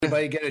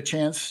Anybody get a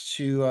chance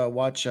to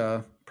watch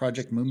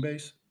Project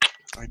Moonbase?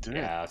 I did.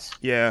 Yes.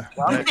 Yeah.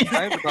 I'm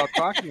excited about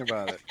talking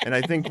about it. And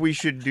I think we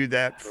should do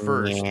that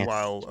first Yes.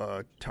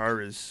 while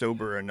Tar is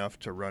sober enough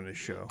to run a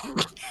show.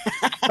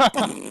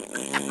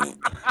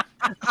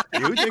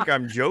 You think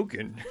I'm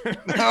joking?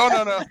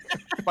 No.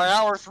 By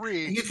hour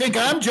 3. You think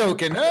I'm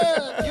joking? You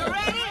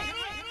ready?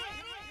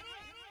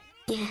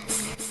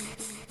 Yes.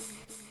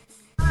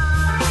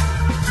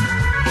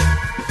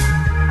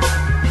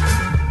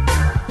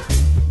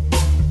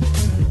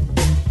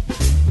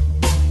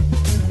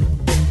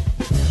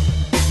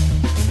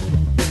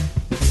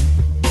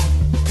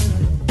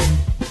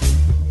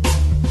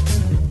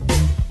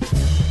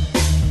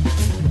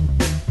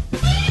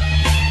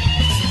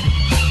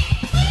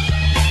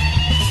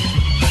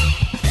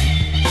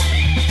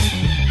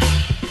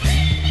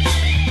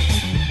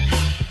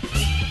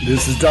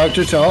 This is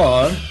Dr.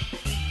 Tar.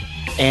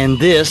 And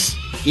this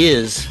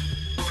is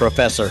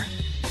Professor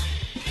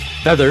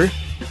Feather.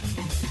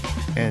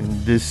 And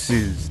this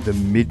is the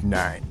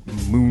Midnight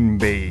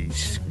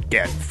Moonbase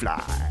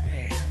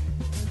Gadfly.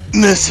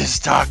 This is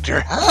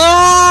Dr.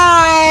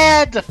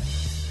 Hyde!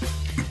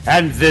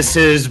 And this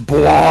is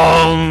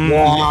Blom.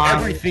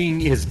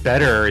 Everything is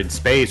better in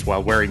space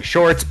while wearing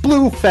shorts.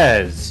 Blue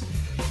Fez.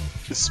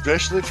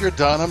 Especially if you're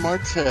Donna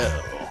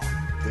Martell.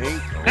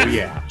 Oh,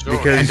 yeah. Sure.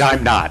 Because And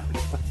I'm not.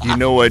 you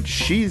know what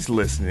she's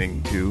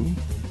listening to?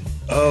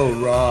 Oh,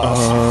 Ross.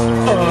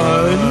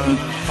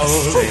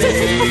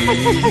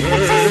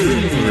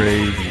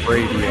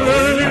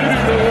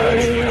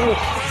 Radio.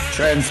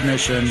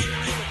 Transmission.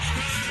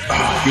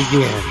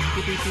 Begin.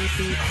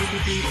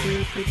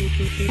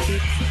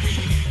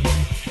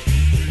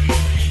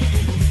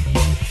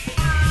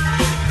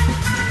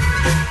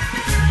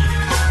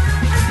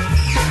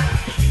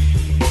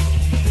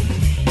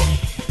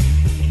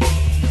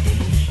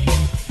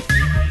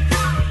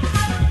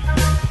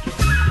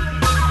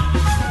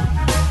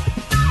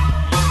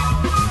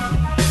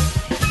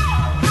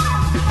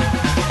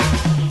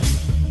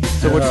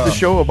 So what's the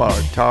show about,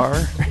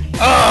 Tar?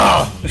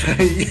 Oh!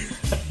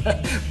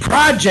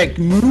 Project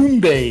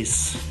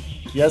Moonbase.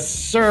 Yes,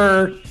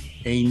 sir.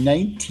 A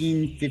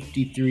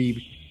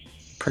 1953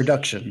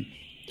 production.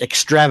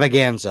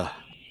 Extravaganza.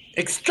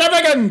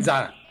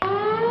 Extravaganza.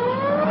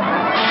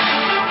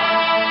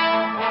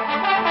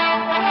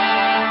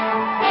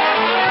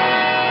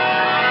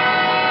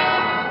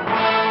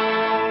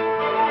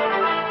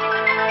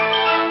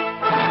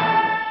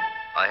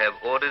 I have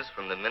orders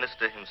from the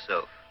minister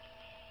himself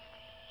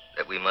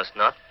that we must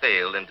not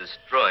fail in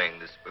destroying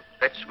this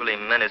perpetually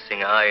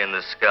menacing eye in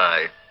the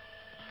sky.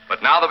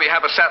 But now that we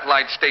have a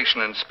satellite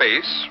station in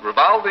space,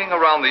 revolving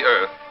around the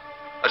Earth,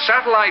 a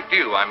satellite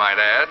view, I might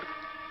add,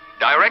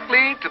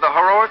 directly to the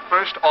heroic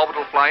first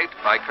orbital flight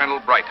by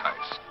Colonel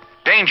Brightheist.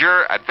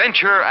 Danger,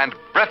 adventure, and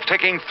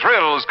breathtaking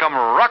thrills come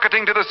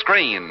rocketing to the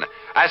screen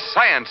as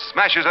science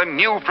smashes a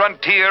new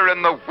frontier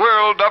in the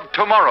world of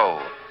tomorrow.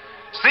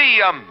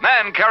 See a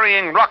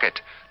man-carrying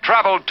rocket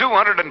travel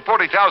 240,000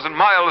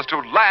 miles to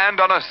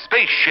land on a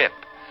spaceship.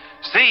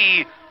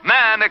 See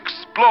man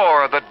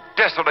explore the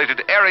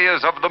desolated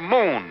areas of the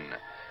moon.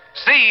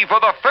 See for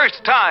the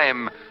first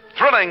time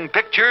thrilling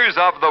pictures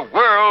of the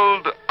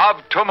world of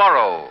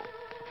tomorrow.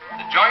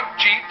 The Joint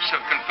Chiefs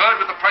have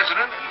conferred with the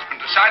President and it's been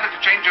decided to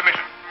change your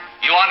mission.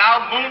 You are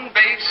now Moon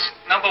Base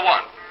number 1.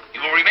 You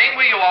will remain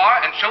where you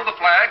are and show the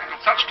flag until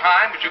such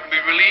time as you can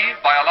be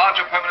relieved by a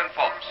larger permanent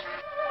force.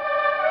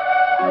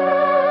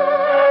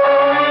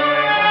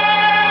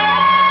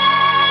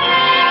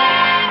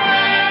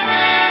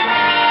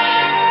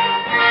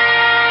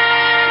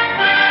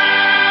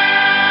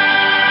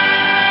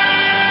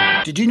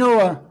 Did you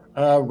know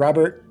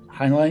Robert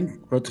Heinlein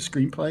wrote the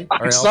screenplay?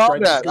 I saw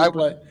that.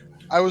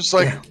 I was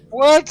like,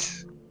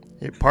 what?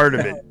 Yeah, part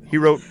of it. He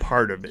wrote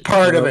part of it.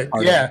 Part of it,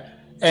 yeah.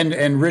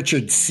 And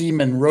Richard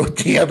Seaman wrote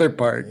the other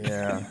part.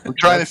 Yeah. We're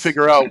trying to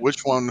figure out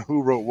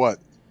who wrote what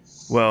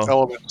Well,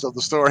 elements of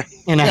the story.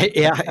 And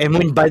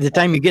when by the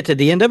time you get to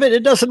the end of it,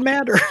 it doesn't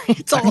matter.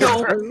 It's all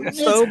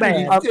so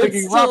bad. I'm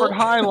thinking, Robert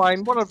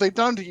Heinlein, what have they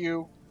done to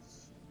you?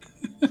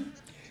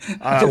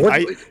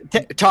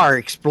 Tar,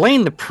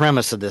 explain the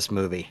premise of this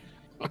movie.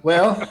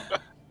 Well,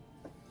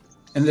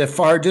 in the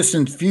far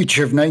distant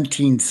future of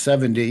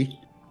 1970,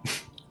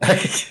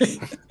 as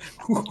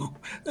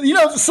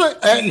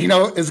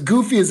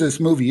goofy as this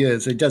movie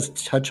is, it does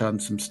touch on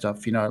some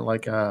stuff,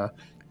 like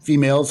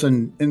females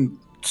in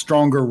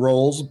stronger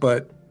roles,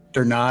 but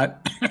they're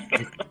not.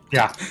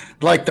 Yeah.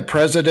 Like the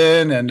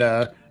president and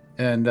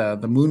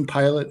the moon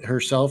pilot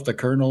herself, the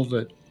colonel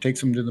that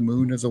takes him to the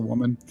moon as a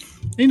woman.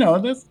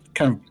 That's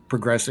kind of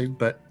progressive,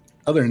 but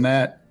other than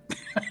that,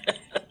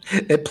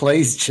 it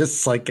plays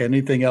just like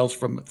anything else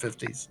from the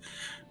 50s.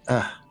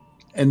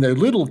 And they're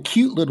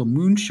cute little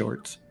moon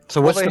shorts. So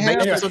what's the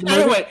basis of the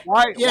movie?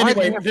 Why do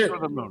they have to go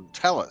to the moon?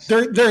 Tell us.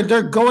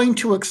 They're going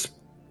to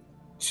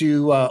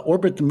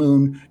orbit the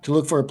moon to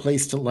look for a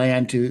place to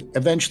land to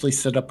eventually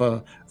set up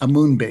a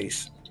moon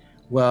base.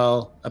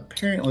 Well,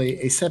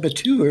 apparently a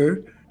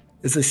saboteur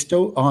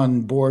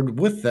on board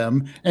with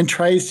them and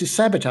tries to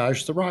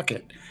sabotage the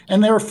rocket.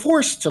 And they're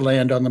forced to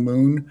land on the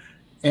moon,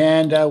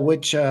 and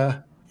which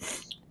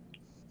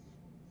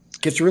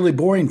gets really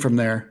boring from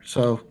there.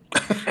 So,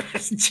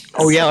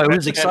 Oh yeah, it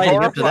was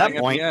exciting up to that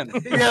horrifying at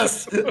point. the end.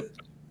 yes,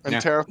 And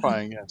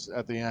terrifying, yes,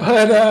 at the end.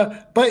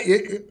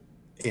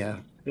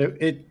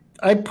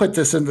 I put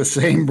this in the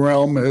same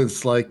realm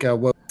as like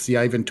what was the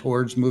Ivan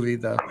Tors movie,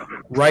 the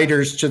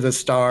Riders to the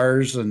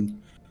Stars,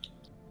 and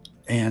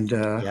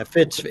Yeah,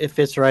 it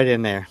fits right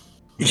in there.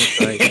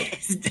 That's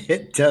right.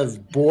 it does,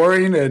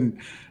 boring and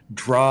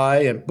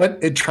dry, but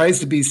it tries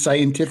to be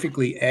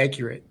scientifically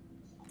accurate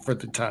for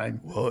the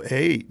time. Well,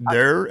 hey,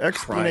 their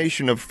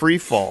explanation of free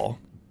fall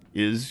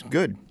is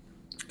good.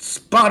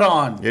 Spot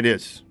on. It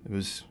is. It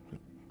was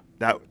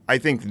that. I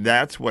think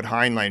that's what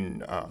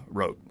Heinlein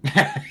wrote.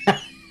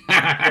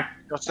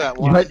 What's that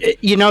line? But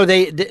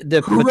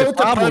the Who wrote the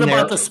part problem there,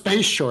 about the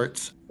space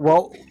shorts?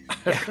 well,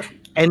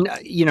 and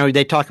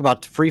they talk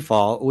about the free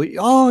fall.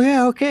 Oh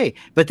yeah, okay.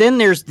 But then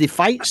there's the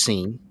fight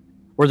scene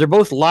where they're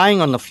both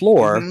lying on the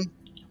floor. Mhm.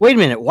 Wait a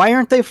minute, why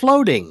aren't they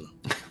floating?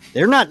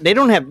 They're not. They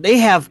don't have. They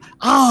have.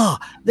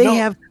 They No.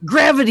 have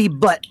gravity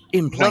butt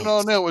implants.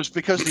 No. It was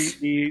because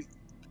the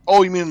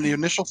oh, you mean the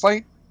initial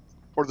fight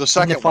or the In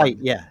second the fight.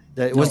 one? Yeah,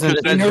 it wasn't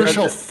The the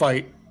inertial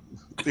fight.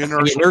 The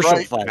inertial, inertial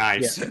right? fight.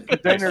 Nice. Yeah.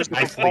 Then there's the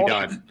Nicely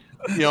propulsion.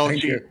 done.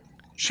 Thank you.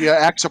 She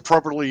acts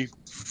appropriately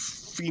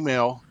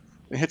female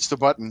and hits the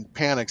button,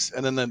 panics,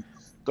 and then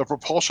the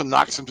propulsion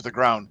knocks him to the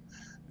ground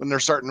when they're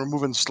starting to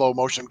move in slow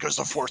motion because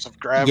the force of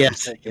gravity.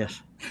 Yes.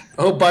 Yes.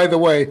 Oh, by the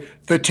way,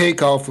 the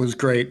takeoff was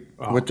great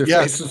with their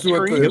Yes, faces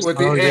screams. with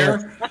the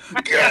air.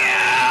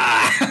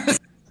 Yeah,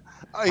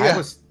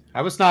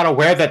 I was not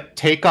aware that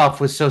takeoff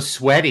was so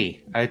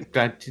sweaty. I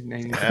didn't.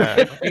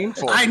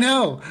 painful. I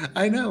know.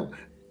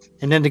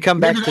 And then to come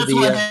back Maybe to that's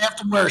why the they have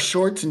to wear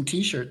shorts and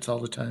t-shirts all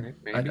the time.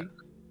 I know.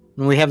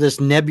 when we have this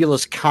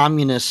nebulous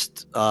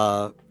communist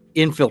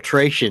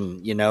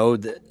infiltration,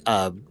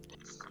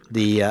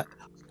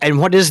 and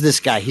what is this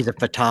guy? He's a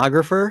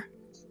photographer,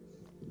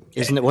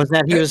 isn't it? Wasn't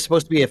that he was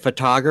supposed to be a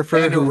photographer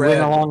And a who went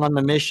red. along on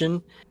the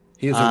mission?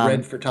 He is a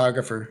red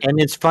photographer. And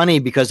it's funny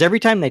because every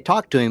time they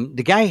talk to him,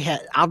 the guy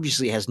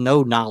obviously has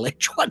no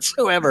knowledge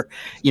whatsoever.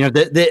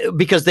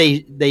 Because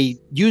they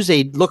use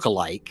a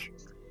lookalike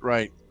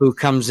Right. who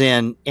comes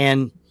in,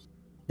 and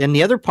then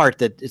the other part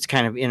that it's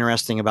kind of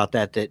interesting about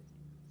that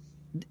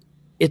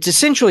it's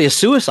essentially a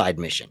suicide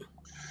mission.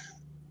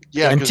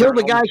 Yeah. 'cause Until the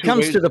there's guy only two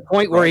comes ways- to the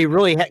point where he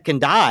really can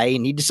die,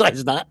 and he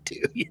decides not to.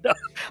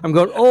 I'm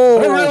going, oh,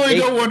 I really okay.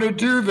 don't want to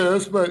do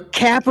this, but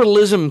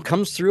Capitalism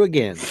comes through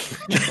again.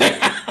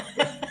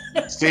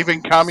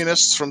 saving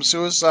communists from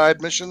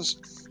suicide missions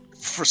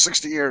for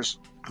 60 years.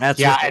 That's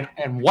Yeah,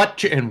 and what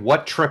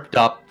tripped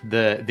up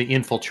the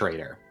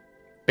infiltrator?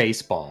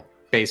 Baseball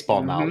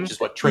knowledge is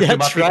what tripped him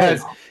That's up right.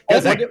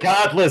 because a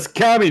godless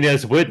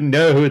communist wouldn't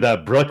know who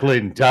the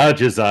Brooklyn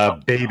Dodgers are,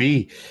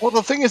 baby. Well,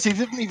 the thing is, he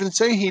didn't even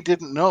say he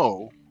didn't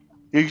know.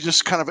 He was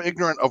just kind of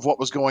ignorant of what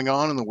was going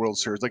on in the World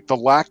Series, like the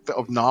lack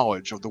of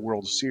knowledge of the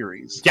World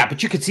Series. Yeah,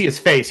 but you could see his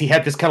face. He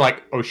had this kind of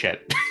like, oh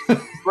shit.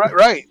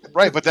 Right.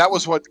 But that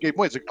was what gave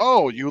away. It's like,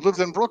 oh, you lived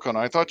in Brooklyn.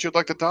 I thought you'd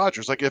like the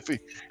Dodgers. Like if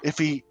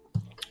he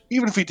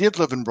even if he did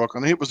live in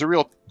Brooklyn, he was a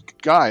real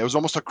guy. It was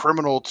almost a crime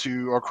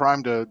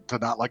to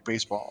not like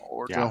baseball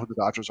or to know who the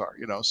Dodgers are.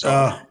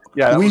 So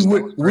yeah,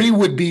 we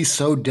would be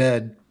so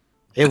dead.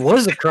 It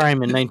was a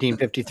crime in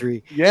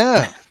 1953.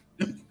 yeah.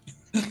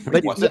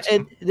 But Was it?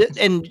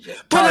 and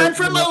But I'm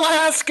from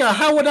Alaska.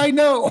 How would I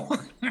know?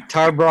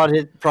 Tar brought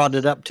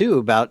it up too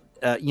about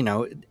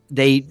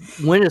they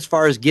went as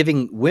far as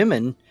giving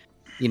women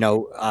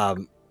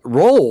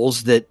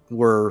roles that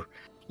were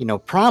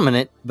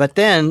prominent, but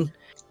then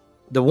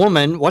the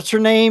woman, what's her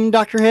name,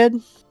 Dr. Head?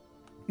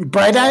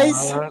 Bright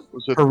Eyes?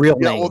 Was it, Her real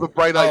yeah, name. Oh, the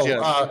Bright Eyes.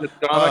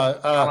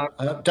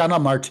 Donna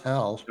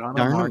Martell.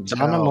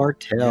 Donna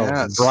Martell.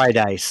 Yes. Bright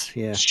Eyes.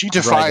 Yeah. She Bright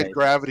defied Eyes.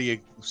 gravity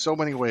in so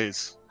many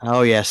ways.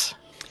 Oh yes.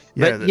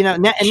 Yeah, But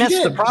and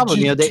that's the problem.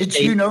 Did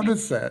you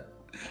notice that?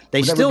 They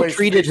when still everybody's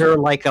treated facing- her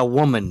like a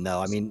woman, though.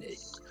 I mean,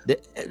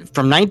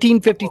 from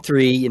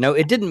 1953,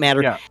 it didn't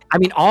matter. Yeah. I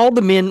mean, all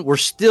the men were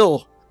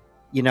still,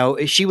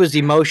 she was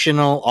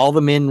emotional. All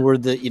the men were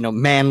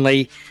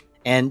manly,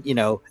 and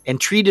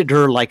treated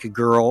her like a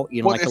girl,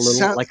 Well, like it a little,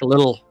 sound- like a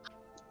little.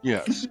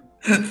 Yes.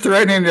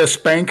 Threatening to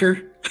spank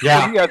her.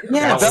 Yeah.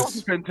 That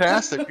was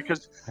fantastic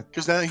because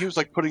then he was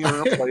like putting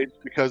her in place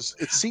because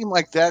it seemed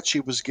like that she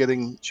was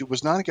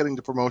not getting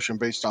the promotion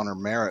based on her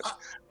merit,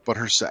 but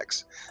her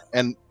sex,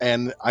 and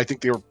I think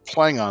they were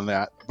playing on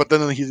that. But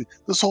then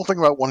this whole thing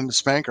about wanting to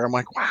spank her, I'm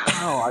like,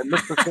 wow, I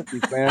missed the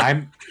 50s,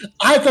 man.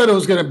 I thought it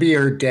was going to be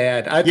her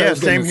dad. I thought it Yeah, was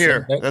gonna same say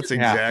here. that. That's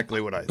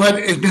exactly what I thought. But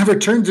it never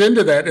turns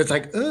into that. It's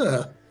like,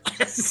 ugh.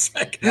 It's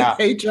like,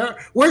 HR.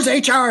 Where's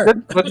HR?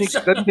 But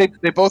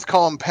they both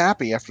call him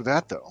Pappy after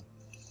that, though.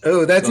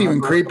 Oh, that's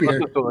even creepier.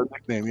 That's their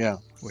nickname, yeah.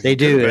 Well, They he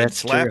do, could've been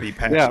that's Slappy true.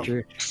 Patch. Yeah.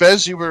 True.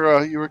 Fez, you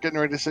were getting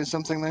ready to say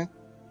something there?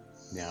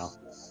 No.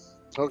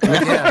 Okay.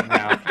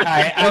 Yeah.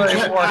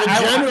 No.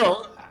 In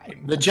general,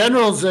 fine. The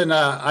general's in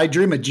I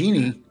Dream of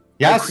Jeannie.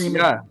 Yes.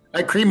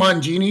 I cream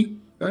on Jeannie.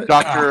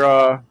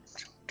 Doctor.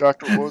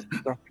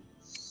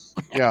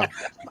 Yeah,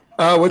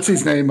 What's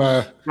his name?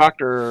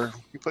 Doctor.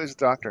 He plays a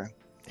doctor.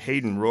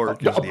 Hayden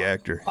Rourke is the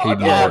actor.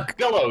 Hayden yeah. Rourke.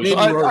 Bellows.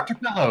 Hayden Rourke.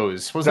 Dr.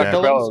 Bellows. Was Dr. that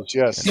Bellows? Bellows,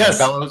 yes. Yes.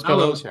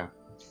 Bellows, yeah.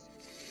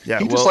 Yeah,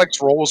 He well, just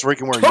likes roles where he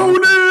can wear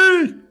uniforms.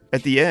 Tony.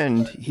 at the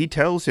end, he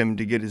tells him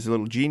to get his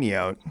little genie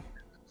out.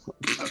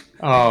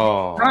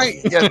 Oh. Right.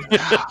 Yeah.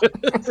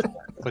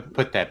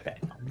 Put that back.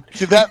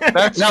 See,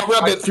 that's Now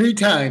rub it 3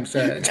 times.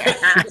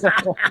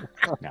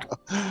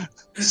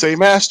 say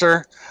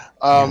master.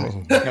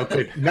 No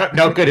good.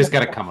 No good is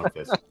going to come of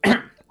this.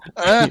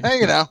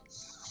 You know.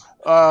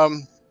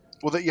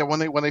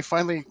 When they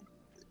finally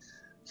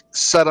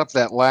set up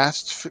that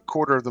last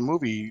quarter of the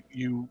movie,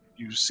 you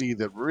see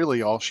that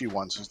really all she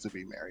wants is to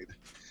be married,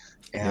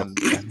 and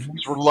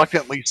he's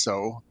reluctantly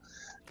so,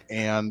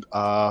 and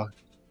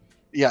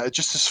it's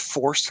just this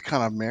forced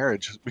kind of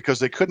marriage because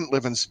they couldn't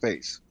live in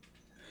space.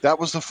 That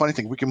was the funny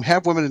thing. We can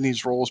have women in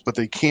these roles, but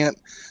they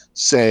can't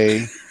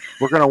say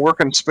we're going to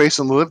work in space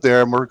and live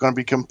there, and we're going to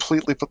be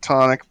completely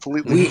platonic,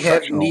 completely. We have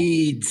professional.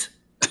 needs.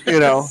 You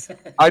know,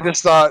 I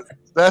just thought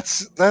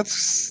that's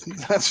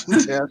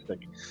fantastic.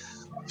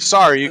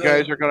 Sorry, you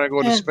guys are going to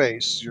go to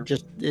space. You're,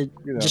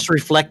 Just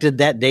reflected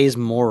that day's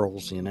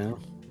morals, you know.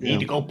 Need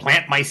to go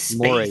plant my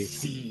More space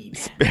seed.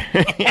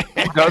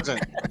 Who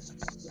doesn't?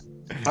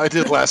 I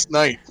did last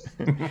night.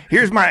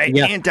 Here's my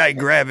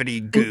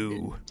anti-gravity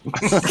goo.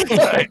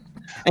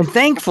 And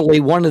thankfully,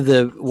 one of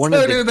the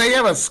Do they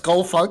have a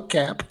skull fuck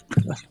cap?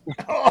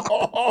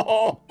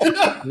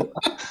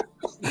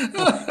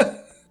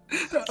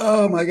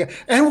 Oh my god!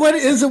 And what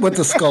is it with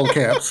the skull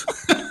caps?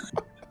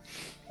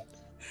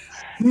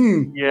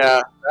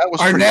 Yeah, that was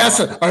Our pretty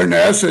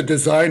NASA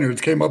designers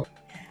came up.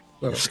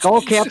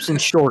 skull caps and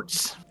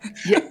shorts.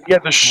 Yeah,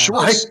 the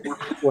shorts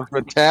were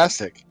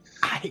fantastic.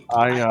 I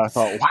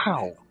thought,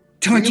 wow.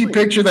 Don't you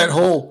picture that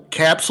whole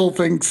capsule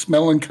thing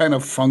smelling kind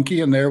of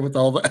funky in there with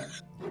all that?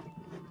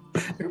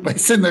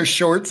 Everybody's in their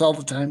shorts all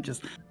the time,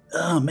 just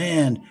oh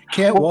man,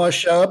 can't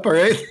wash up or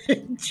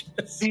anything.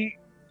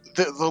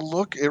 The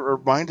look, it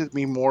reminded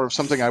me more of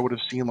something I would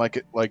have seen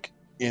like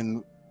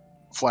in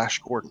Flash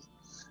Gordon.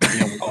 You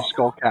know, with the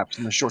skull caps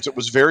and the shorts. It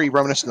was very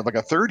reminiscent of like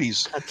a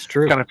 30s That's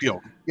true. kind of feel.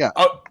 Yeah.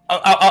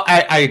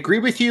 I agree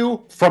with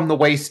you from the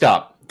waist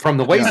up. From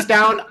the waist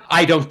down,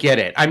 I don't get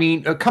it. I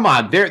mean, come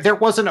on. There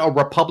wasn't a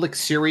Republic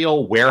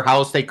cereal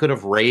warehouse they could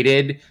have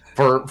raided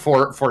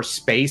for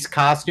space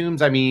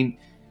costumes. I mean,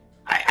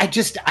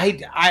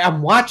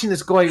 I'm watching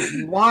this going,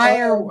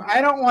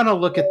 I don't want to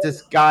look at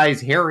this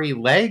guy's hairy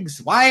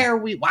legs. Why are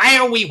we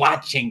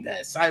watching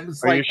this? I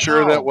was Are you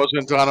sure that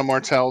wasn't Donna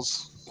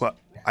Martell's? Well,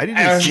 I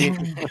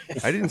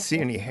didn't see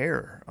any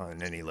hair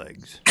on any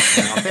legs.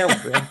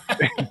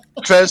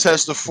 Fez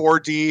has the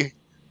 4D,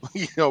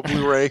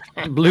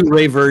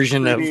 Blu-ray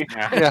version of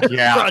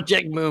yeah.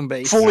 Project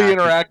Moonbase. Fully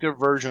interactive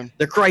version.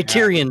 The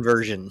Criterion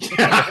version.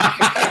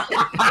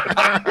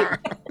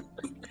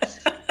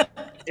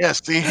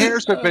 Yes, the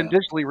hairs have been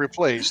digitally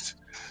replaced.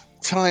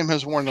 Time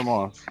has worn them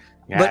off.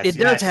 But it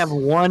does have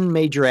one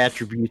major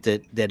attribute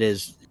that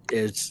is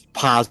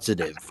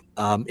positive.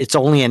 It's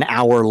only an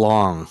hour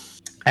long.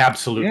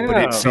 Absolutely.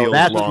 But it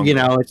feels longer. You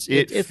know,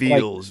 it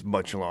feels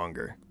much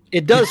longer.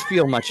 It does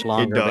feel much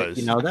longer. It does. But,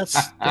 you know, that's.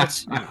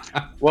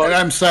 Well,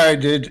 I'm sorry.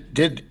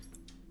 Did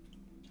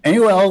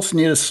anyone else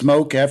need a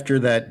smoke after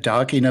that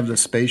docking of the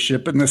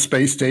spaceship and the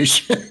space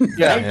station?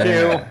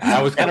 Yeah.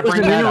 I was going to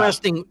bring that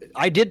interesting.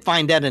 I did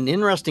find that an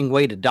interesting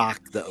way to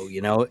dock, though.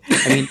 You know,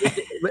 I mean,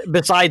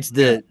 besides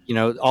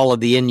all of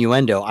the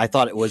innuendo, I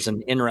thought it was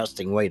an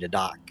interesting way to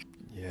dock.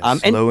 Yeah,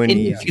 and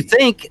if you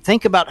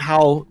think about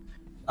how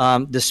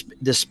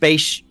the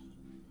space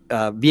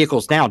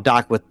vehicles now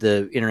dock with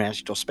the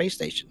International Space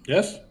Station.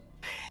 Yes,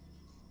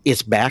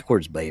 it's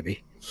backwards,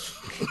 baby.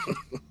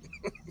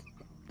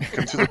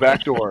 Come to the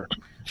back door.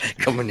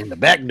 Coming in the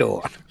back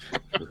door.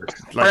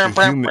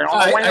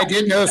 I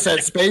did notice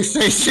that space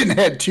station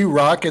had 2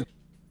 rockets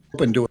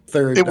open to a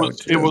third. It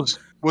was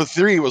with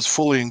 3. It was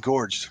fully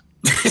engorged.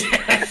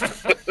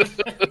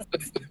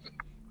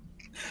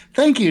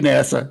 Thank you,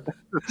 NASA.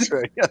 That's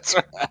right. That's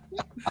right.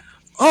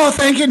 Oh,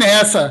 thank you,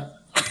 NASA.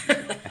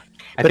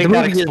 But the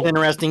movie is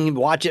interesting.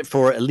 Watch it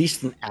for at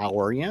least an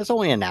hour. You know, it's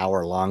only an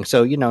hour long,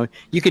 so you know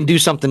you can do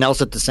something else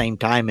at the same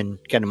time and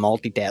kind of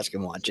multitask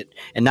and watch it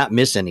and not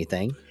miss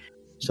anything.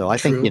 So I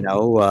think and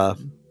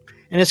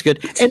it's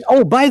good. And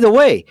oh, by the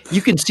way,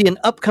 you can see an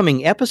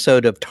upcoming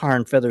episode of Tar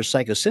and Feather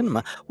Psycho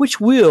Cinema, which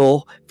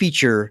will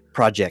feature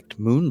Project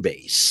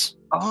Moonbase.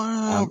 We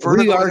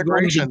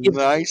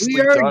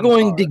are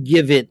going to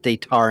give it a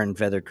tar and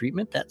feather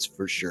treatment. That's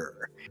for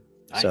sure.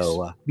 Nice.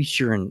 So be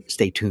sure and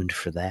stay tuned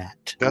for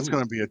that. That's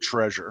going to be a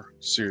treasure.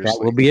 Seriously,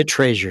 that will be a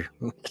treasure.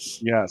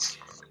 Yes,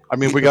 I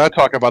mean we got to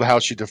talk about how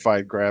she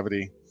defied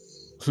gravity.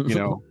 You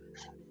know,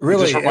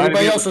 really,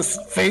 everybody else's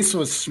face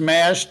was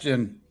smashed,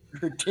 and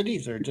her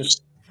titties are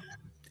just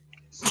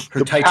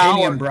Her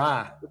titanium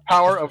bra. The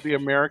power of the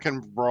American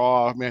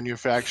bra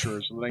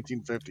manufacturers in the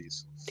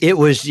 1950s. It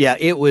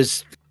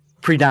was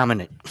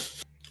predominant.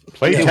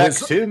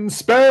 Playtex in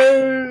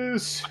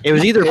space. It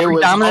was either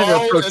predominant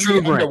or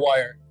protuberant.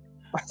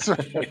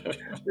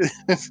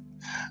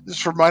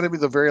 This reminded me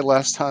of the very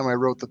last time I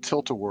wrote the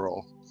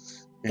Tilt-A-Whirl,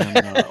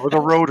 or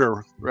the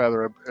Rotor,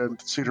 rather,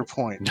 at Cedar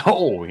Point.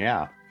 Oh,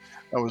 yeah.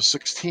 I was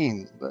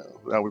 16.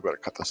 Now we better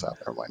cut this out.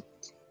 Never mind.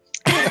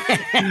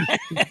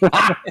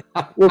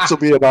 This will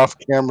be an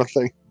off-camera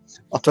thing.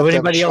 So,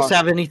 anybody else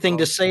have anything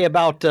to say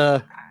about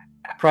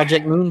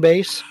Project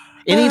Moonbase?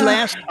 Any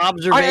last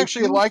observations? I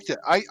actually liked it.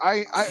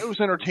 It was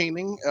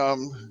entertaining,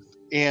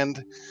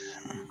 and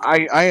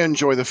I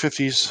enjoy the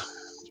 50s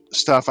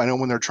stuff. I know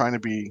when they're trying to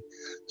be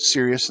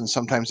serious, and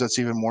sometimes that's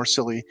even more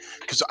silly,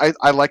 because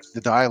I liked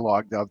the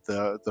dialogue of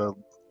the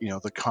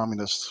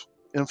communist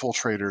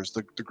infiltrators,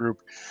 the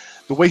group,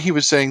 the way he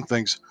was saying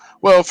things.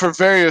 Well, for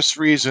various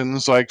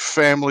reasons, like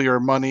family or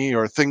money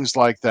or things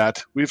like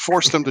that, we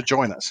forced them to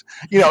join us.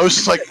 It was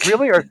just like,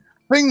 really? Or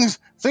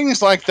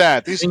things like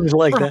that. These things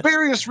like for that.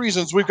 various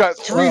reasons, we've got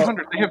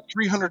 300. They have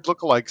 300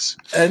 lookalikes,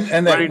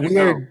 and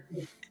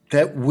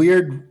that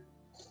weird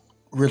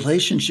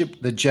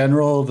relationship. The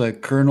general, the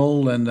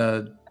colonel, and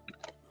the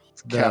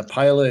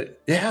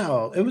pilot.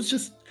 Yeah, it was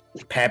just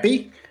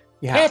happy.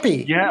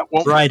 Happy. Yeah.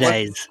 Well, Bright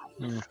eyes.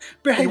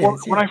 Bright when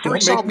eyes. I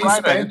first saw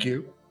Bright Eyes,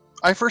 you.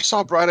 I first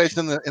saw Bright Eyes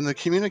in the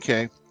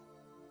communique,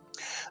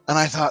 and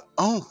I thought,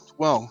 oh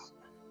well,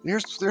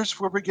 there's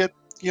where we get.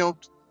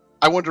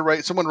 I wanted to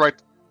write. Someone write,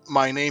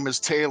 "My name is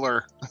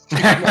Taylor."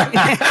 I'm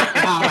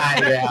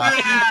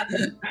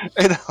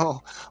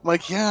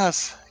like,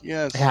 yes.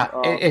 Yeah,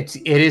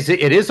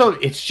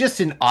 it's just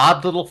an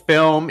odd little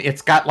film.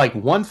 It's got like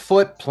one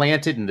foot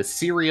planted in the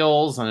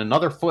serials and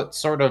another foot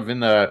sort of in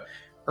the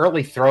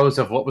early throes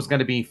of what was going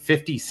to be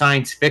 50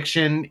 science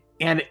fiction.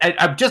 And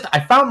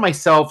I found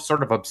myself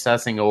sort of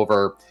obsessing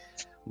over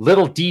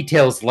little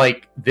details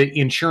like the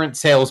insurance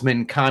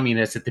salesman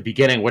communist at the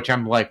beginning, which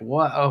I'm like,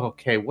 what? Oh,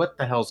 okay, what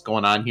the hell's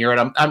going on here?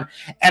 And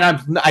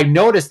I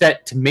noticed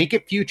that to make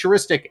it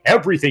futuristic,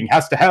 everything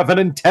has to have an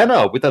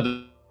antenna with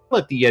a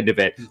at the end of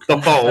it,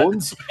 the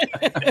phones,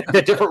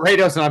 the different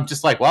radios, and I'm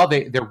just like, well,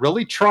 they're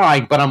really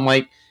trying, but I'm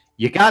like,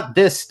 you got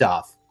this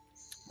stuff,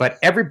 but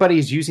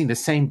everybody's using the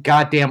same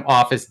goddamn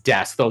office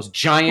desk, those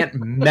giant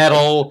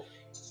metal.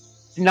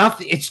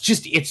 Nothing.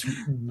 It's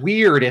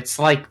weird. It's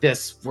like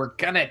this. We're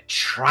gonna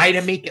try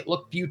to make it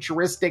look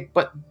futuristic,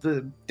 but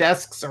the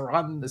desks are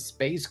on the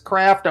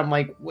spacecraft. I'm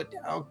like, what?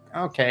 Oh,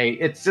 okay.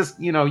 It's just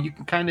you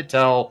can kind of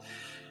tell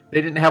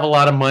they didn't have a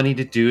lot of money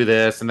to do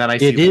this. And then I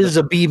see it is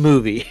a B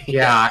movie.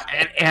 Yeah,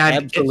 and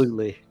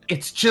absolutely.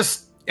 It's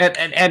just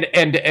and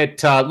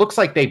it looks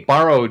like they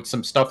borrowed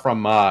some stuff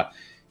from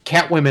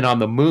Catwomen on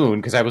the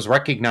Moon, because I was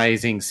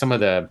recognizing some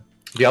of the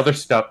other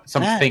stuff,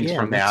 things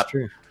from that.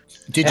 True.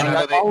 Did you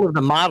have all of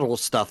the model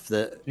stuff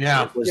that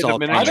was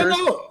all? I don't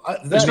know. I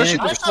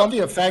thought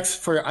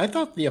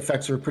the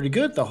effects were pretty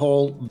good.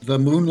 The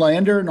moon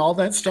lander and all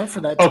that stuff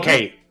for that.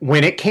 Okay,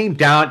 when it came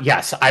down,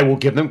 yes, I will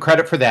give them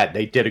credit for that.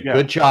 They did a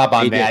good job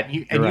on that.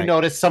 You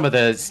notice some of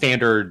the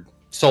standard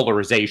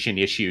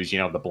solarization issues,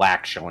 the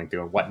black showing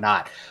through and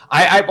whatnot.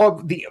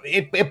 But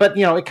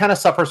it kind of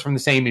suffers from the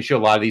same issue. A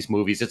lot of these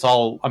movies, it's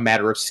all a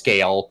matter of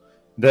scale.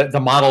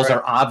 The models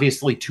are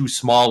obviously too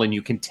small, and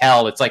you can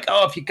tell. It's like,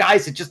 oh, if you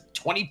guys had just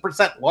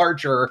 20%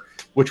 larger,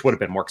 which would have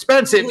been more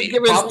expensive, you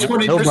give us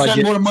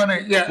 20% more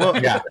money. Yeah, well,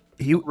 yeah.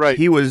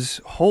 He was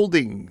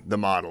holding the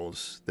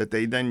models that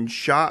they then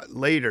shot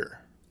later.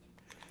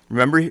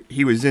 Remember,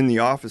 he was in the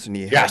office and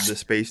he had the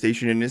space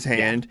station in his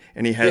hand,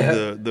 and he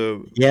had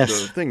the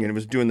thing, and it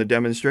was doing the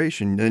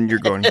demonstration. Then you're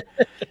going,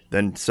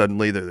 then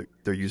suddenly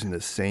they're using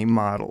the same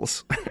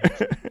models.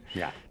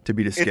 To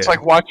be to scale. It's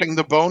like watching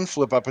the bone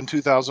flip up in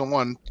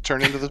 2001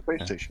 turn into the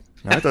space station.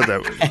 I thought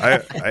that was.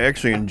 I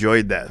actually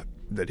enjoyed that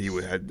he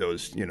had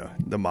those,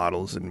 the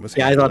models and was.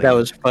 Yeah, I thought that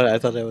was fun. I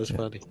thought that was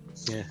funny.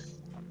 Yeah.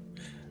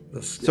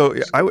 So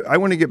I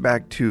want to get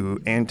back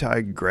to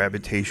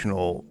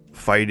anti-gravitational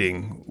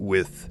fighting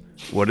with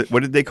what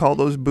did they call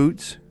those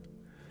boots?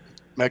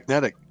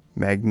 Magnetic.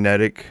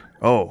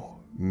 Oh,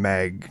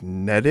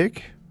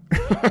 magnetic.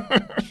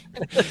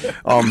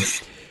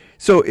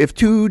 So if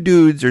two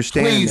dudes are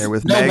standing there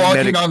with magnetic,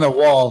 walking on the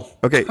wall.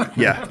 Okay,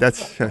 yeah,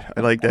 that's I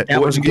like that.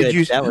 That was good.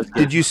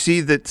 Did you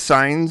see that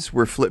signs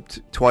were flipped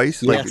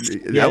twice? Yes.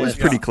 That was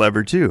pretty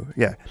clever too.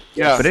 Yeah.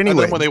 Yeah. But anyway, and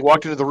then when they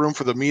walked into the room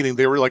for the meeting,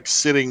 they were like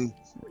sitting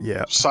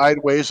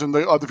sideways, and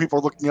the other people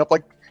were looking up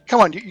like,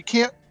 "Come on, you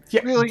can't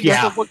really." You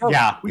have to look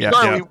up. We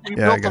built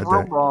the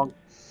room wrong.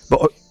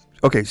 But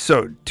okay,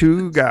 so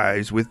two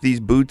guys with these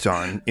boots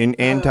on in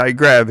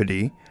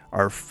anti-gravity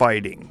are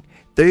fighting.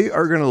 They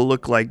are going to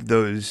look like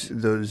those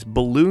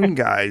balloon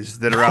guys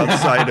that are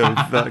outside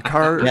of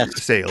car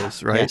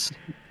sales, right? Yes.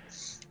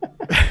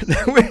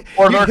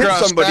 Or you they're hit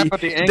somebody,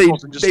 they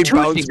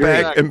bounce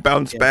back and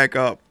bounce back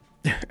up.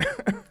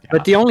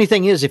 But the only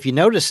thing is, if you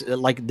notice,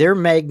 like their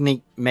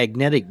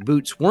magnetic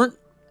boots weren't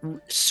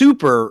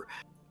super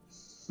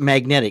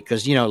magnetic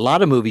because a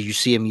lot of movies you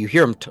see them, you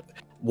hear them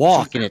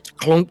walk, and it's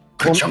clunk,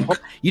 clunk, clunk.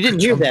 You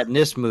didn't hear that in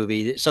this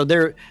movie, so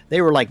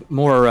they were like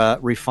more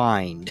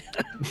refined.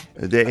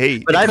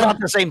 But I thought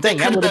the same thing.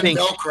 That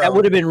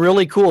would have been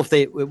really cool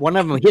if one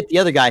of them hit the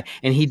other guy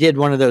and he did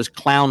one of those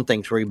clown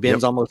things where he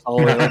bends almost all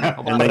the way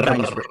around.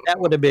 That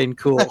would have been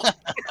cool.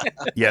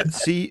 Yeah,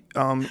 see,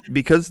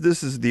 because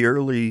this is the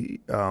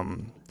early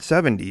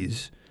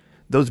 70s,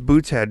 those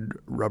boots had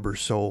rubber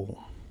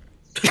sole.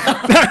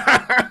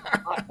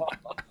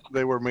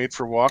 They were made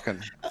for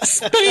walking.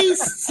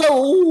 Space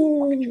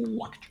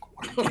soul.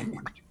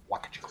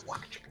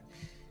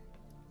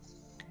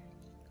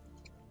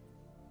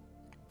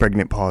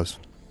 Pregnant pause.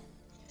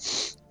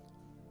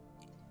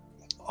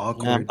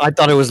 Awkward. I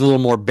thought it was a little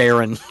more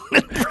barren.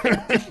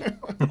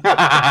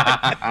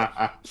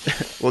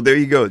 Well, there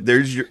you go.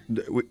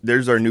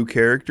 There's our new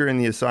character in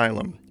the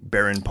asylum,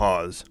 Baron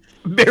Paws.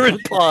 Baron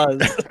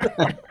Paws.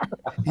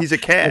 He's a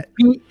cat.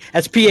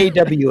 That's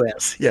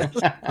PAWS. Yeah,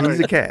 he's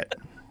a cat.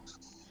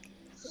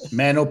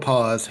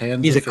 Manopause.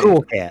 Hands. He's a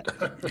cool cat.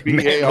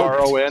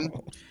 BARON.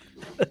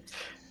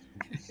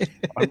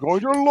 I'm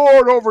going to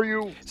lord over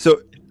you.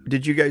 So,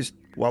 did you guys,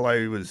 while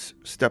I was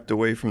stepped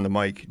away from the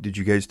mic, did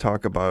you guys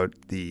talk about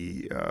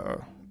the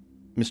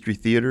Mystery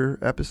Theater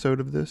episode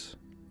of this?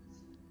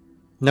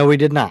 No, we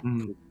did not.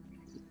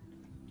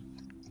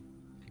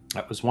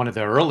 That was one of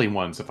the early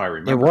ones, if I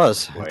remember. It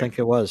was. I think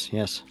it was,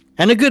 yes.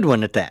 And a good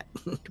one at that.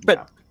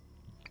 But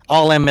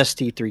all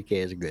MST3K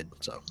is good,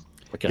 so.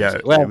 Yeah,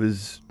 it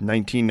was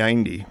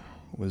 1990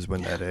 was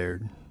when that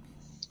aired.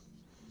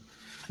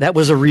 That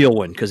was a real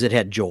one because it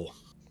had Joel.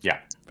 Yeah.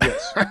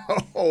 Yes.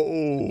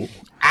 Oh.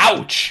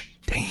 Ouch.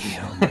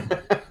 Damn.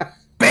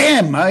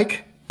 Bam,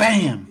 Mike.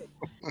 Bam.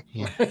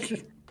 Yeah.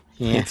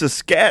 It's a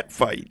scat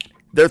fight.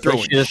 They're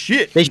throwing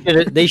shit.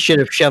 They should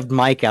have shoved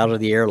Mike out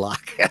of the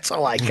airlock. That's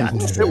all I got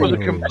to say. It was a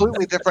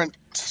completely different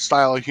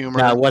style of humor.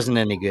 No, it wasn't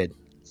any good.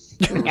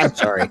 I'm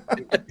sorry.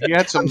 He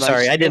had some. I'm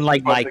sorry. I didn't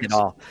like Mike at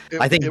all.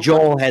 I think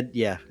Joel had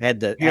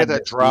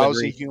that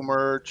drowsy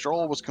humor.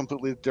 Joel was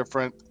completely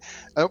different.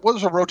 It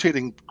was a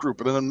rotating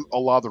group, and then a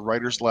lot of the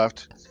writers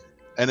left.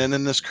 And then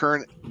in this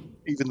current,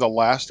 even the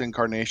last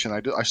incarnation,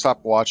 I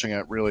stopped watching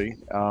it really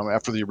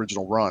after the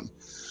original run.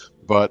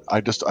 But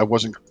I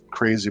wasn't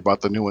crazy about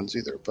the new ones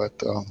either. But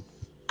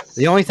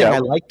the only thing I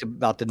liked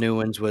about the new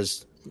ones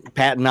was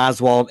Patton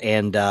Oswalt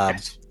and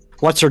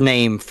what's her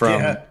name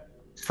from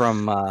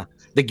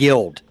the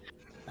Guild.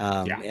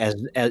 As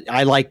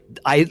I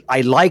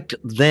liked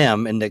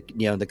them and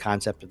the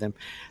concept of them,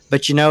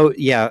 but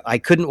I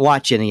couldn't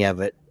watch any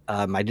of it.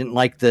 I didn't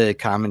like the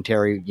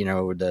commentary,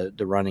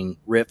 the running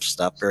riff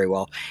stuff very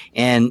well,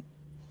 and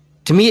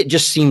to me it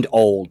just seemed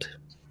old.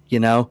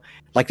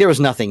 Like there was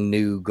nothing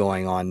new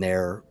going on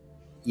there.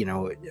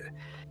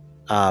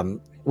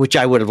 Which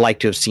I would have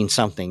liked to have seen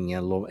something.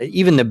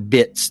 Even the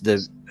bits,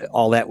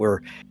 all that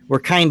were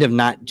kind of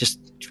not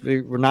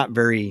we're not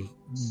very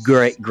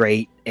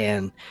great,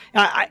 and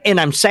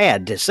I'm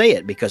sad to say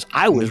it because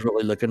I was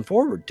really looking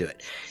forward to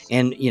it,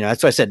 and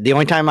that's why I said the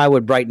only time I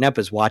would brighten up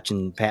is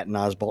watching Patton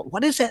Oswalt.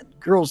 What is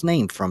that girl's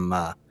name from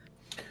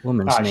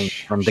woman's name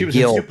from the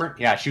Guild?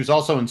 She was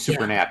also in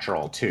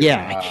Supernatural too.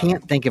 Yeah, I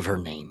can't think of her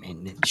name,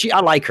 and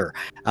I like her.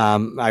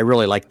 I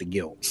really like the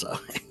Guild. So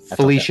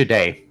Felicia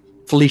Day.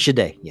 Felicia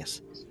Day,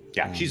 yes.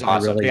 Yeah, she's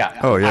awesome. Really,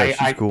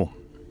 she's cool.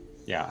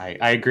 Yeah,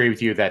 I agree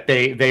with you that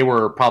they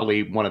were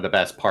probably one of the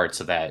best parts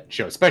of that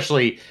show,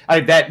 especially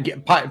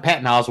Patton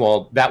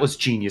Oswalt. That was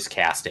genius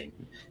casting.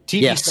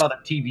 Son of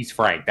TV's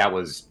Frank. That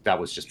was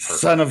just perfect.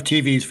 Son of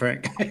TV's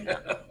Frank.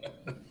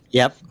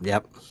 Yep.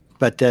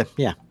 But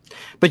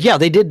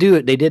they did do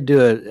it. They did do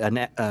an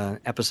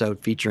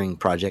episode featuring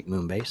Project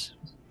Moonbase.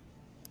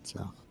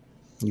 So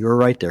you were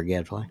right there,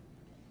 Gadfly.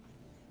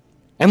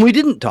 And we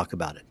didn't talk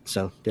about it.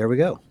 So there we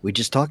go. We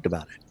just talked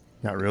about it.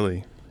 Not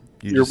really.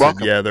 You're just welcome.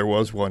 Said, yeah, there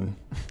was one.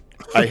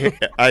 I hate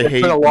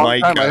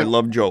Mike. I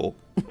love Joel.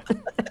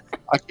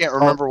 I can't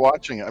remember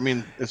watching it. I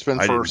mean, it's been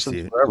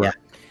since forever. Yeah.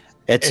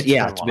 It's been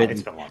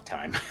a long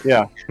time.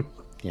 Yeah.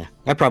 Yeah.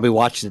 I probably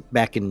watched it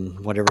back in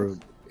whatever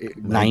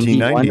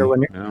 1990 or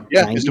whenever.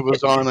 Yeah, because it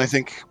was on, I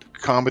think,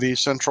 Comedy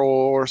Central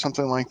or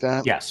something like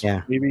that. Yes.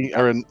 Yeah. Maybe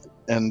Yeah.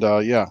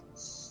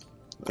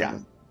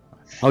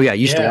 Oh yeah, I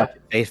used to watch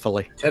it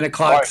faithfully. 10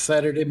 o'clock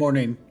Saturday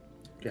morning.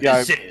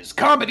 This is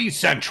Comedy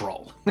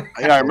Central.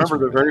 Yeah, I remember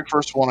the very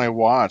first one I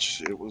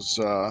watched. It was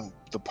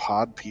the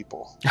Pod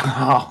People.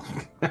 Oh.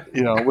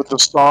 With the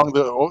song,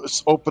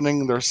 the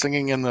opening, they're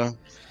singing in the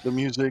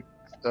music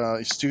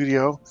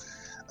studio.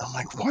 I'm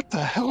like, what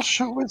the hell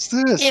show is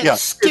this? It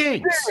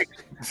stinks.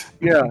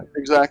 Yeah,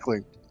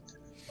 exactly.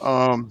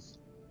 I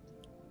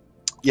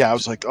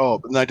was like,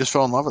 and I just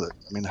fell in love with it.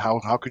 I mean,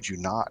 how could you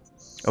not?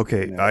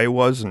 Okay, Yeah. I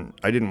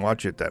didn't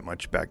watch it that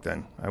much back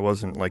then. I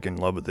wasn't like in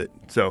love with it.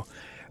 So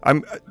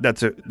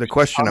the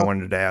question I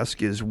wanted to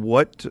ask is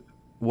what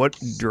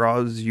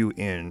draws you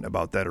in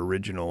about that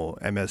original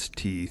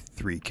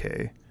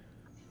MST3K?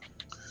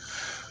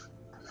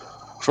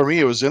 For me,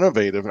 it was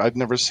innovative. I'd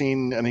never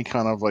seen any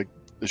kind of like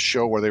the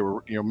show where they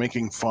were,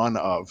 making fun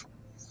of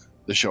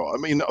the show. I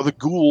mean, the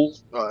Ghoul.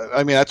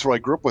 I mean, that's what I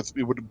grew up with.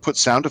 We would put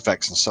sound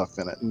effects and stuff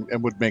in it,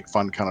 and would make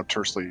fun kind of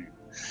tersely,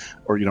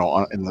 or in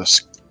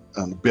the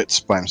bits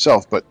by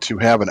himself. But to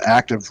have an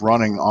active,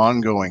 running,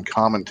 ongoing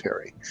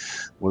commentary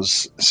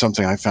was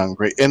something I found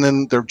great. And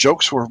then their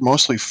jokes were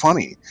mostly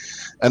funny,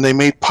 and they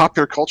made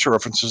popular culture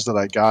references that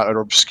I got,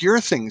 or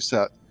obscure things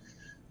that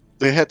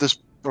they had this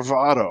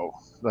bravado.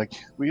 Like,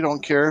 we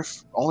don't care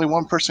if only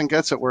one person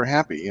gets it, we're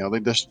happy.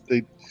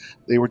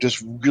 They were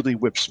just really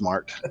whip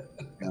smart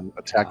and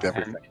attacked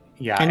everything.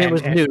 Yeah, and it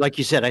was new, like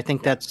you said. I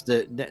think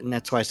and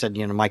that's why I said,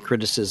 my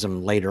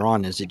criticism later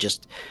on is it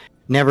just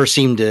never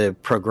seemed to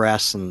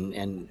progress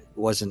and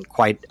wasn't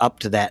quite up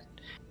to that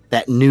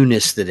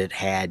newness that it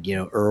had,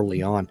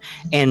 early on.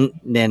 And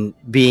then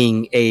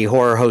being a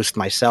horror host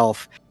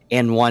myself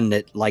and one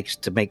that likes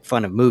to make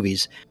fun of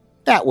movies,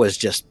 that was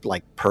just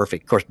like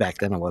perfect. Of course, back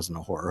then I wasn't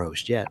a horror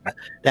host yet, but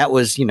that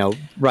was,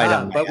 right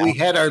on. But we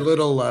had our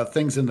little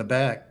things in the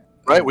back.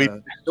 Right, we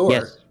door.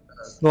 Yes.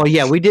 Well,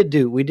 yeah, we did.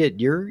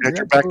 You're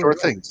your backdoor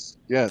things.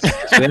 Yes.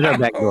 We had our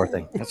backdoor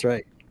thing. That's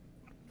right.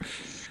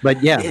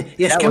 But yeah,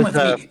 yes, come with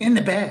me in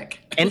the back.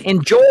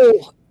 And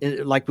Joel,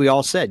 like we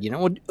all said,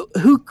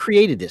 who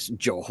created this?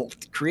 Joel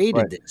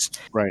created this,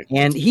 right?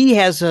 And he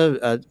has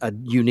a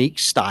unique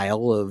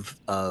style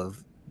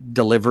of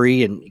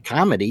delivery and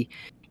comedy,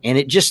 and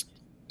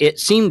it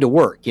seemed to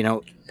work.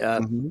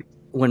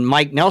 When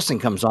Mike Nelson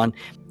comes on,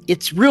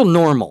 it's real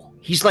normal.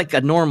 He's like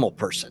a normal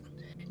person.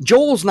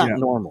 Joel's not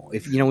normal.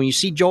 If when you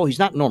see Joel, he's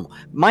not normal.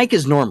 Mike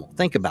is normal.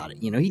 Think about it.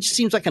 He just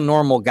seems like a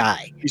normal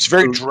guy. He's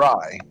very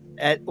dry.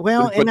 I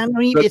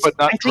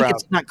think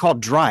it's not called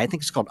dry. I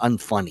think it's called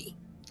unfunny.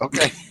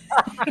 Okay.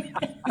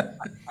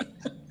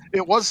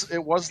 It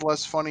was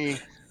less funny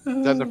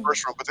than the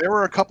first one, but there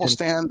were a couple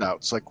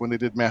standouts, like when they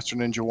did Master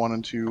Ninja 1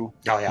 and 2.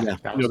 Oh yeah,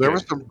 there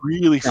was some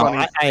really funny.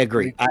 No, I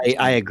agree.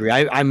 I agree.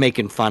 I'm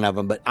making fun of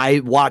them, but I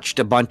watched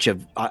a bunch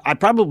of. I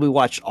probably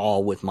watched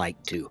all with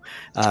Mike too.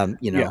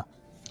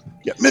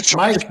 Yeah, Mitchell.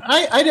 Mike,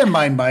 I didn't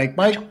mind Mike.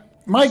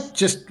 Mike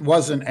just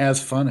wasn't as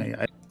funny.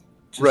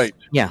 Right.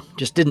 Yeah,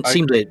 just didn't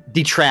seem to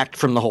detract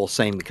from the whole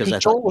thing because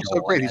Joel was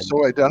so great. He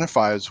so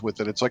identifies with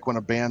it. It's like when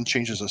a band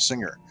changes a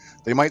singer.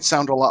 They might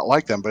sound a lot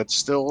like them, but it's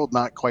still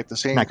not quite the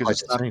same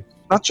because it's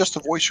not just the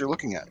voice you're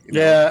looking at.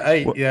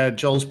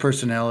 Joel's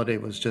personality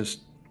was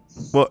just.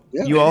 Well,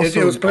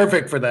 it was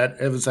perfect for that.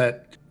 It was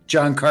that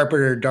John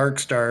Carpenter Dark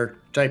Star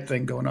type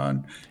thing going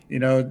on.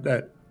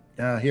 That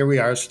here we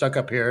are stuck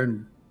up here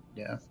and.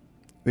 Yeah.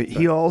 But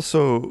he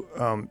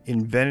also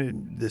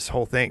invented this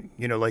whole thing,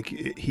 like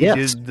he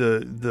did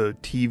the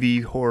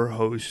TV horror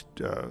host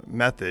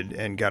method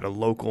and got a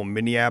local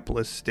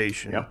Minneapolis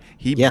station. Yep.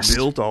 He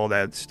built all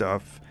that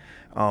stuff.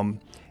 And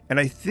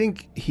I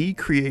think he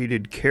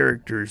created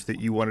characters that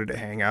you wanted to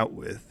hang out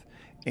with.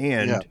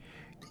 And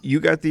you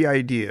got the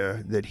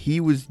idea that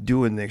he was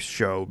doing this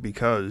show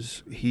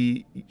because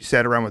he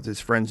sat around with his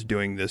friends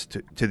doing this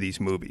to these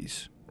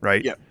movies,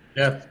 right? Yeah.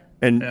 Yeah.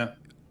 And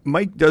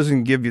Mike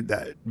doesn't give you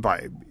that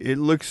vibe. It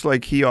looks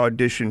like he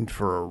auditioned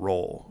for a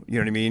role. You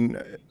know what I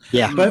mean?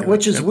 Yeah. But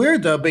which is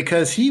weird though,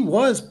 because he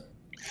was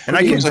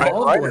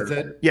involved with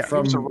it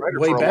from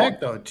way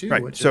back though too.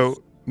 Right.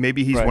 So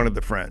maybe he's one of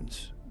the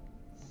friends.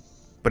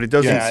 But it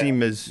doesn't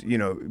seem as,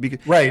 because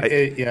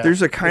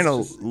there's a kind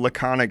of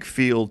laconic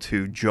feel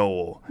to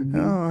Joel. Mm-hmm.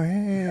 Oh,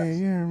 hey,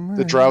 you're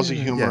the drowsy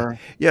humor.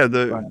 Yeah,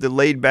 the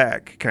laid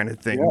back kind of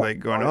thing, like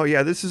going, oh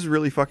yeah, this is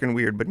really fucking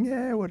weird, but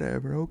yeah,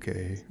 whatever,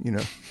 okay,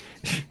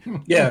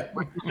 Yeah,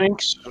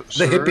 thanks.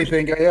 The hippie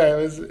thing. Yeah,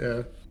 it was.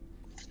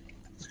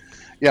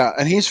 Yeah,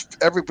 and he's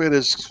every bit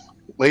as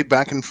laid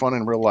back and fun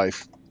in real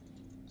life,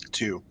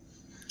 too.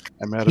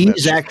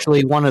 He's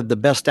actually one of the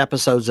best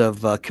episodes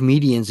of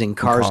Comedians in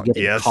Cars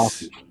Getting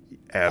Coffee.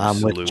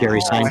 Absolutely. With Jerry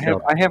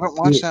Seinfeld. I haven't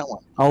watched that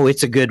one. Oh,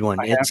 it's a good one.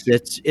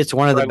 It's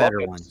one of the better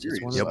ones.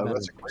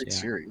 That's a great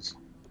series.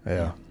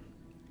 Yeah.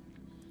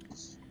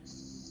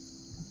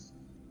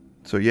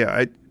 So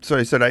yeah,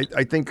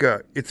 I think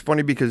it's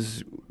funny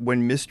because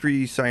when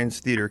Mystery Science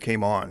Theater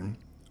came on,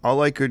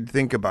 all I could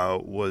think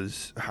about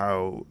was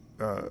how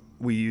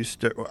we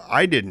used to.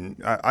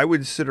 I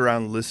would sit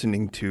around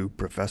listening to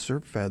Professor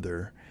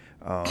Feather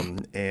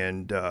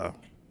and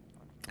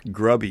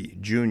Grubby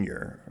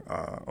Jr.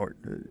 Or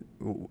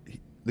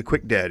the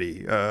Quick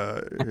Daddy.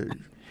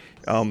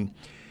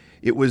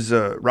 It was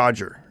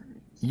Roger.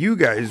 You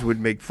guys would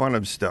make fun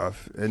of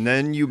stuff, and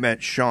then you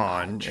met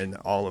Sean and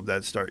all of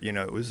that stuff.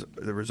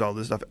 There was all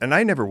this stuff, and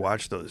I never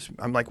watched those.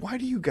 I'm like, why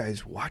do you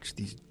guys watch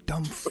these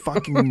dumb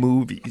fucking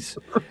movies?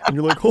 And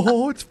you're like,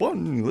 oh, it's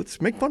fun.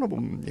 Let's make fun of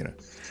them.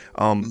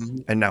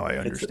 And now I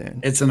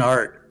understand. It's an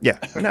art. Yeah,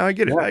 now I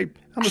get it. I'm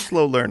a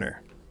slow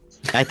learner.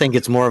 I think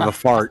it's more of a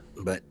fart,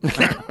 but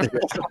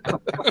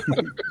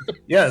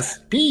yes,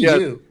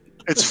 P.U.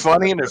 It's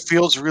funny and it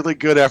feels really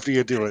good after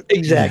you do it.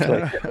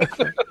 Exactly.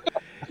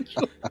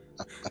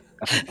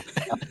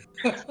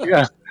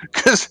 Yeah,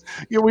 because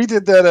we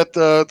did that at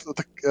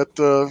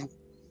the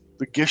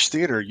Gish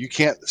Theater. You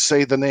can't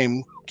say the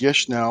name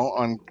Gish now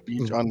on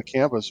the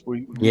campus.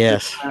 We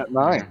did that at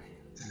 9.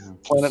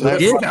 Planet So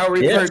Night. it's now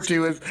referred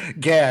to as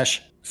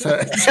Gash. So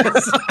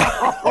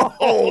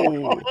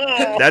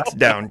that's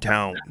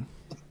downtown.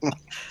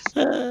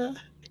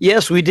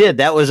 Yes, we did.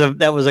 That was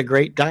a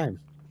great time.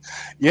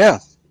 Yeah,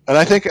 and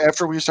I think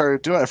after we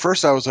started doing it, at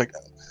first I was like,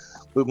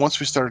 but once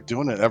we started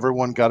doing it,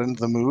 everyone got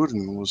into the mood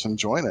and was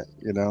enjoying it.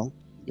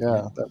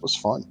 Yeah, that was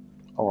fun.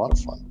 A lot of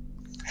fun.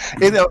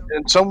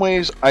 In some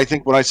ways, I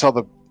think when I saw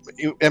the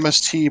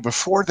MST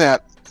before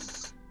that,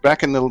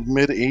 back in the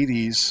mid late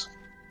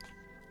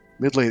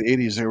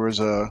 '80s, there was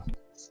a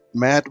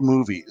Mad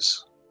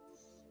Movies.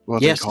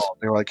 What they called?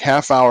 They were like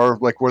half hour,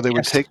 like where they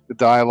would take the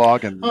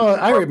dialogue and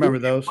I remember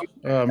those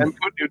and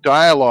put new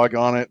dialogue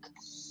on it.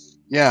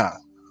 Yeah,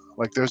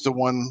 like there's the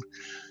one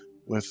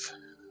with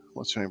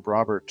what's her name,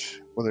 Robert.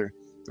 Where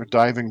they're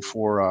diving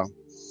for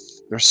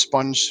they're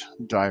sponge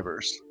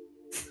divers.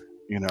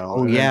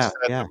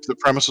 The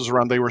premise was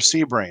around they were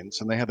sea brains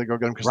and they had to go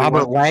get them because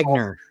Robert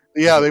Wagner.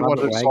 They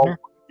wanted to solve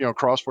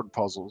crossword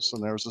puzzles,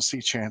 and there was a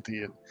sea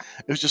chanty, and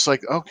it was just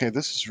like, okay,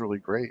 this is really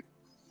great.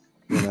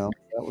 That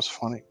was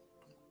funny.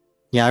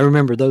 Yeah, I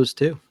remember those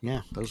too.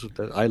 Yeah, those were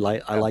I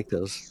like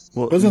those.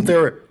 Well, wasn't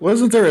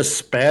there a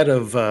spat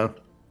of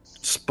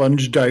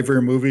sponge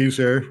diver movies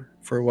there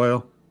for a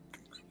while?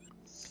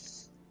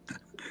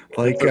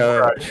 Like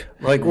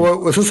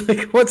what was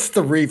what's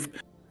the reef?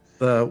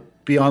 The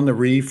Beyond the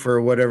Reef or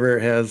whatever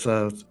it has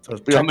a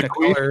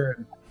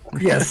Technicolor.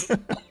 Yes.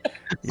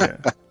 Yeah.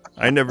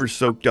 I never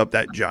soaked up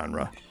that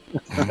genre.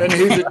 And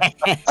he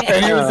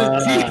was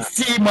a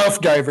sea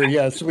muff diver.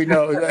 Yes, we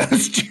know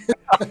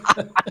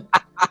that.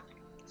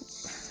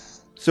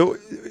 So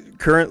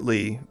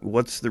currently,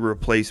 what's the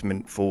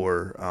replacement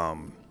for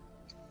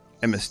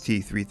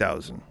MST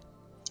 3000?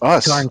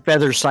 Us. Tar and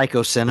Feather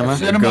Psycho Cinema.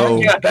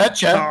 Yeah,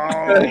 betcha.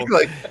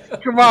 Oh.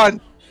 Come on.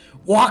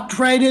 Walked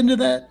right into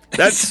that.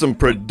 That's some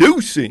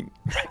producing.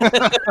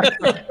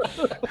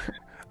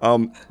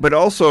 But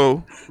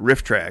also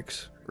riff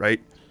tracks,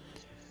 right?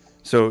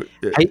 So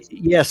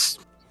yes,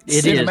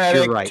 it is.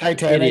 You're right.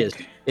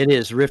 Titanic. It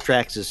is. Riff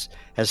Tracks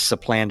has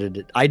supplanted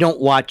it. I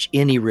don't watch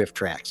any riff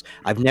tracks.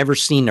 I've never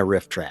seen a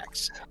riff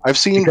tracks. I've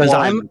seen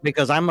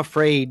because I'm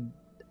afraid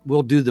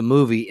we'll do the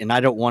movie and I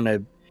don't want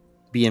to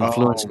be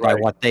influenced by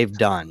what they've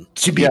done.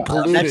 To be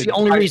polluted. That's the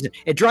only reason.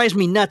 It drives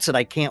me nuts that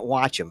I can't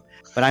watch them.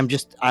 But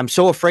I'm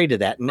so afraid of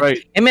that. And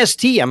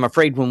MST, I'm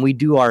afraid when we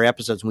do our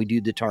episodes and we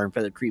do the tar and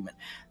feather treatment,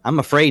 I'm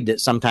afraid that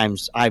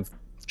sometimes I've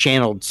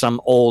channeled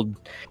some old,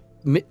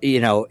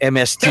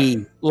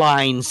 MST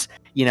lines,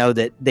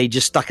 that they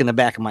just stuck in the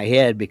back of my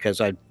head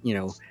because I,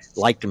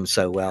 liked them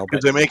so well.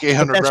 Because they make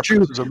 800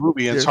 references a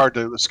movie and it's hard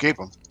to escape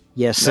them.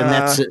 Yes, and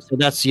that's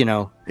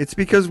It's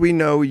because we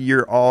know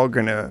you're all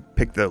gonna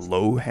pick the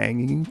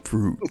low-hanging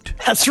fruit.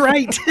 That's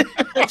right.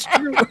 That's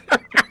true.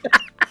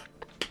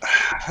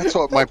 That's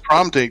what my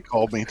prom date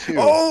called me too.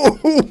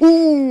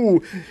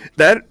 Oh,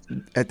 that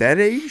at that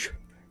age,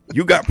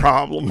 you got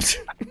problems.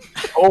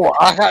 Oh,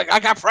 I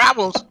got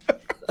problems.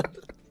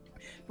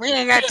 We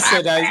ain't got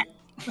time.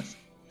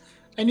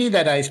 I need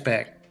that ice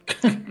pack.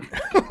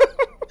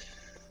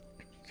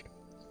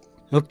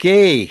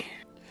 Okay,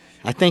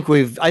 I think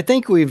we've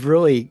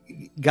really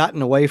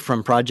gotten away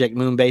from Project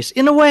Moonbase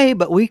in a way,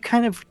 but we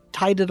kind of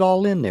tied it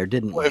all in there,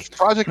 didn't we? If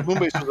Project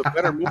Moonbase was a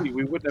better movie,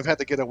 we wouldn't have had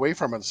to get away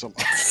from it so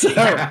much.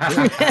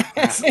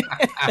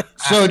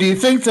 So do you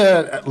think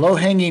the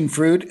low-hanging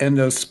fruit and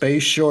those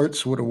space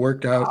shorts would have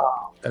worked out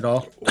at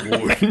all? No.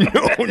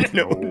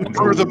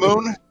 For the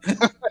moon?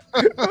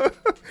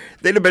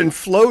 They'd have been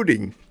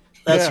floating.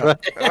 That's right.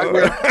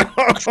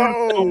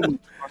 Oh,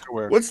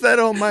 what's that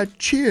on my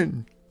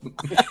chin?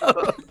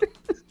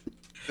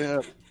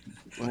 Yeah.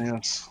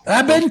 Yes.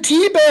 I've been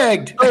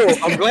teabagged. Oh,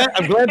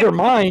 I'm glad they're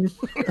mine.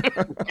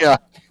 Yeah.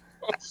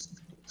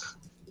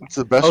 That's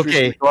the best.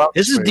 Okay,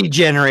 this is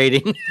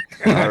degenerating.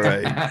 All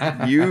right,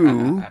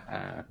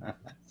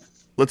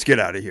 let's get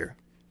out of here.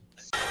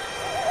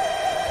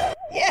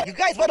 Yeah, you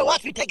guys want to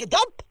watch me take a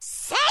dump?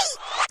 Say.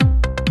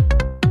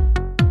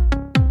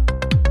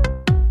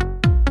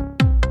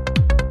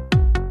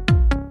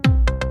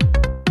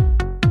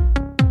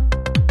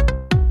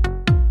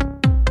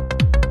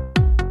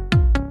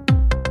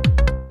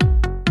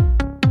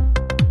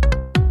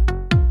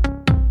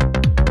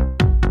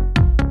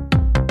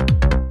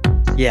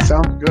 Yeah.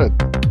 Sounds good.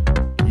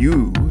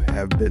 You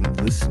have been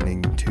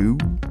listening to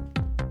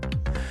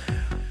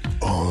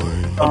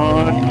Unsane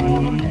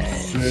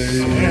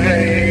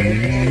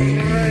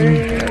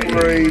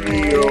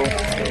Radio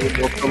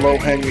with the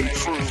low-hanging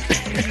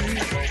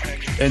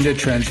fruit. End of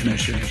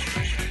transmission.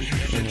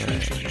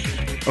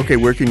 Okay,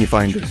 where can you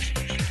find us?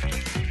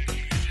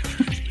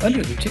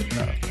 Under the tip.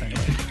 No,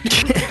 anyway.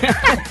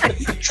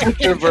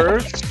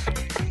 Twitterverse.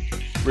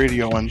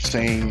 Radio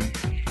Unsane.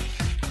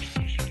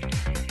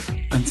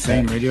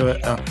 Unsane Radio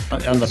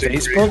on the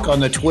Facebook, on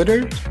the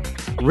Twitter.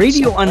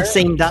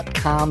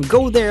 RadioUnsane.com.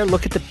 Go there,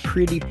 look at the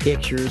pretty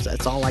pictures.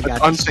 That's all I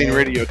got.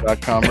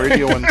 UnsaneRadio.com.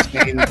 Radio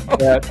Unsane.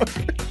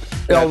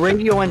 No,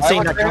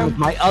 RadioUnsane.com is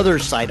my other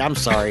site. I'm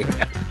sorry.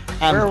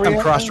 I'm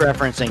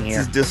cross-referencing here.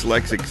 It's his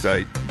dyslexic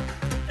site.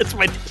 It's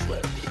my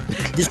dyslexic.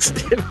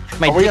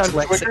 Are we on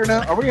Twigger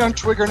now? Are we on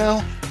Twigger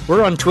now?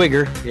 We're on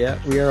Twigger. Yeah,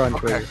 we are on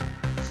Twigger.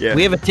 Yeah.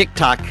 We have a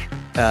TikTok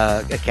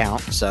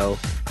account, so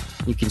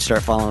you can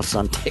start following us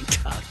on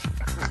TikTok.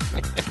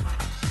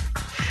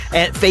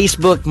 At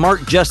Facebook,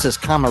 Mark Justice,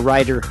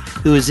 writer,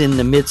 who is in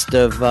the midst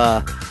of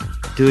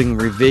doing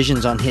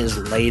revisions on his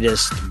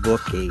latest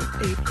book, a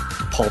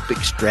pulp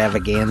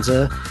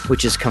extravaganza,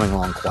 which is coming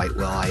along quite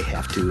well, I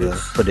have to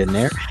put in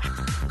there.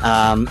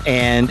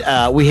 And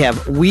we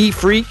have Wee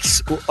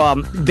Freaks,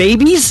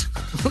 babies.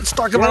 Let's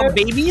talk about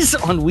babies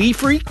on Wee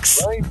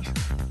Freaks. Right.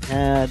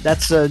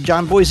 That's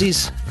John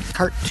Boise's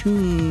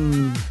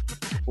cartoon,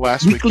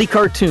 weekly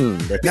cartoon.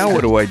 Now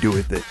what do I do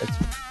with it?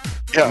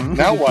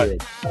 Now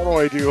what? What do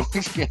I do?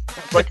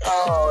 It's like,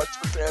 oh, it's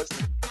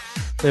fantastic.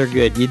 They're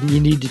good. You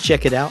need to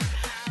check it out.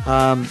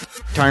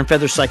 Tar and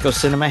Feather Psycho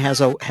Cinema has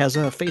a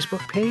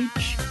Facebook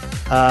page.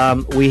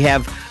 We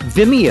have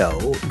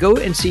Vimeo. Go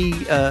and see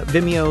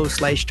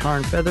Vimeo/Tar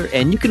and Feather,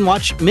 and you can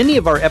watch many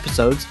of our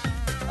episodes.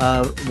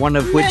 One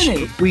of which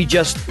we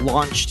just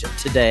launched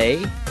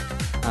today.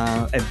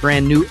 A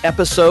brand new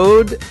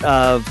episode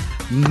of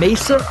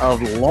Mesa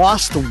of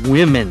Lost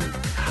Women.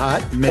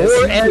 Hot, messy.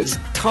 Or as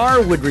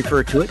Tar would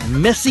refer to it,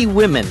 Messy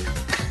Women.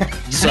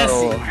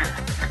 So,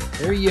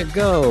 there you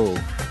go.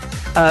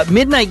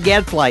 Midnight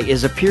Gadfly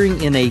is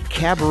appearing in a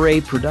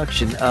cabaret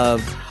production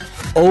of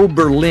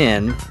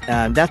Oberlin.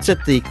 That's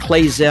at the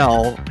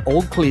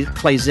Old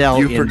Clazel.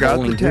 You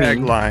forgot the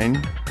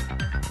tagline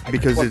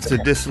because it's a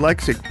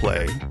dyslexic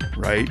play,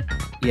 right?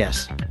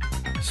 Yes.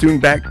 Soon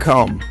back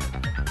come.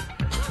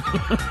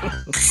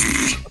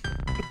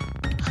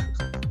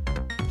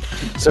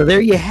 So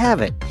there you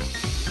have it.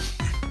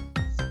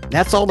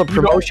 That's all the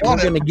promotion we're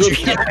going to give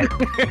you.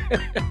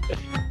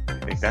 I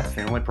think that's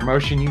the only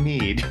promotion you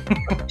need.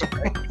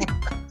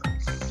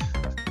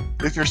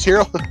 If you're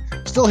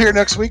still here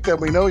next week, then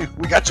we know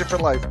we got you for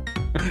life.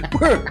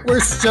 We're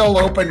still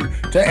open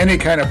to any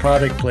kind of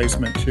product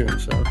placement too.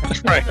 So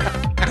that's right.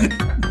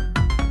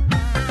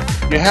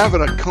 You have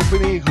a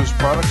company whose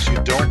products you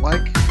don't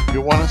like,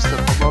 you want us to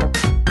promote?